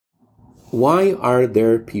Why are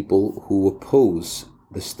there people who oppose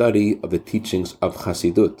the study of the teachings of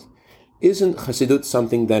Chassidut? Isn't Chassidut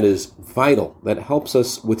something that is vital, that helps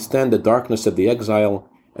us withstand the darkness of the exile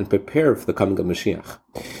and prepare for the coming of Mashiach?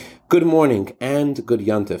 Good morning and good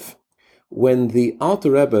Yantif. When the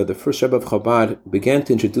Alter Rebbe, the first Rebbe of Chabad, began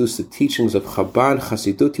to introduce the teachings of Chabad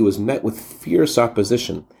Chassidut, he was met with fierce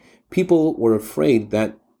opposition. People were afraid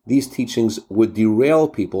that these teachings would derail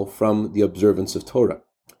people from the observance of Torah.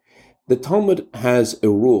 The Talmud has a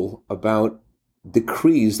rule about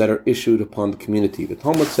decrees that are issued upon the community. The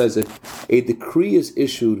Talmud says if a decree is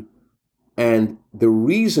issued and the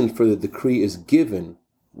reason for the decree is given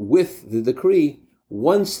with the decree,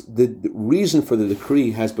 once the reason for the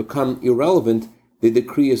decree has become irrelevant, the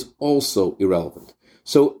decree is also irrelevant.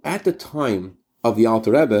 So at the time of the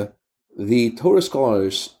Alter Rebbe, the Torah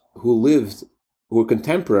scholars who were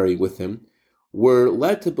contemporary with him, were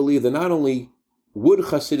led to believe that not only would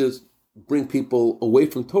Chassidus bring people away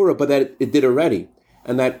from Torah, but that it did already,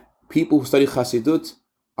 and that people who study Chassidut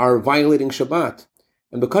are violating Shabbat.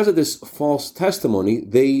 And because of this false testimony,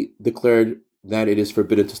 they declared that it is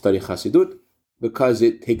forbidden to study Chassidut because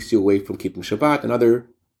it takes you away from keeping Shabbat and other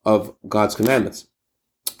of God's commandments.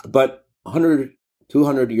 But 100,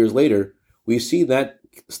 200 years later, we see that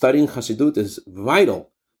studying Chassidut is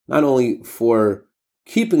vital, not only for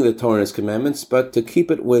keeping the Torah and its commandments, but to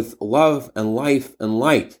keep it with love and life and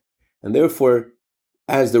light. And therefore,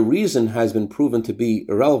 as the reason has been proven to be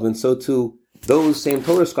irrelevant, so too those same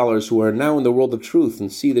Torah scholars who are now in the world of truth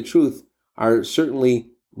and see the truth are certainly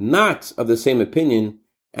not of the same opinion,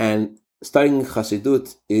 and studying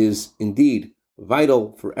Chassidut is indeed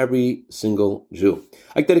vital for every single Jew.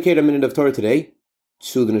 I dedicate a minute of Torah today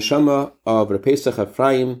to the neshama of Rav Pesach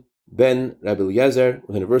Ephraim ben Rabbi Eliezer,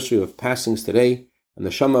 with the anniversary of passings today, and the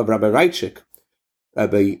neshama of Rabbi Reitchik,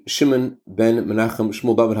 Rabbi Shimon ben Menachem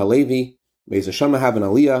Shmuel David Halevi. May his neshama have an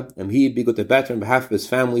aliyah, and he be good to better on behalf of his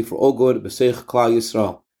family for all good, b'seich Klal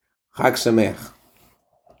Yisrael. Chag Sameach.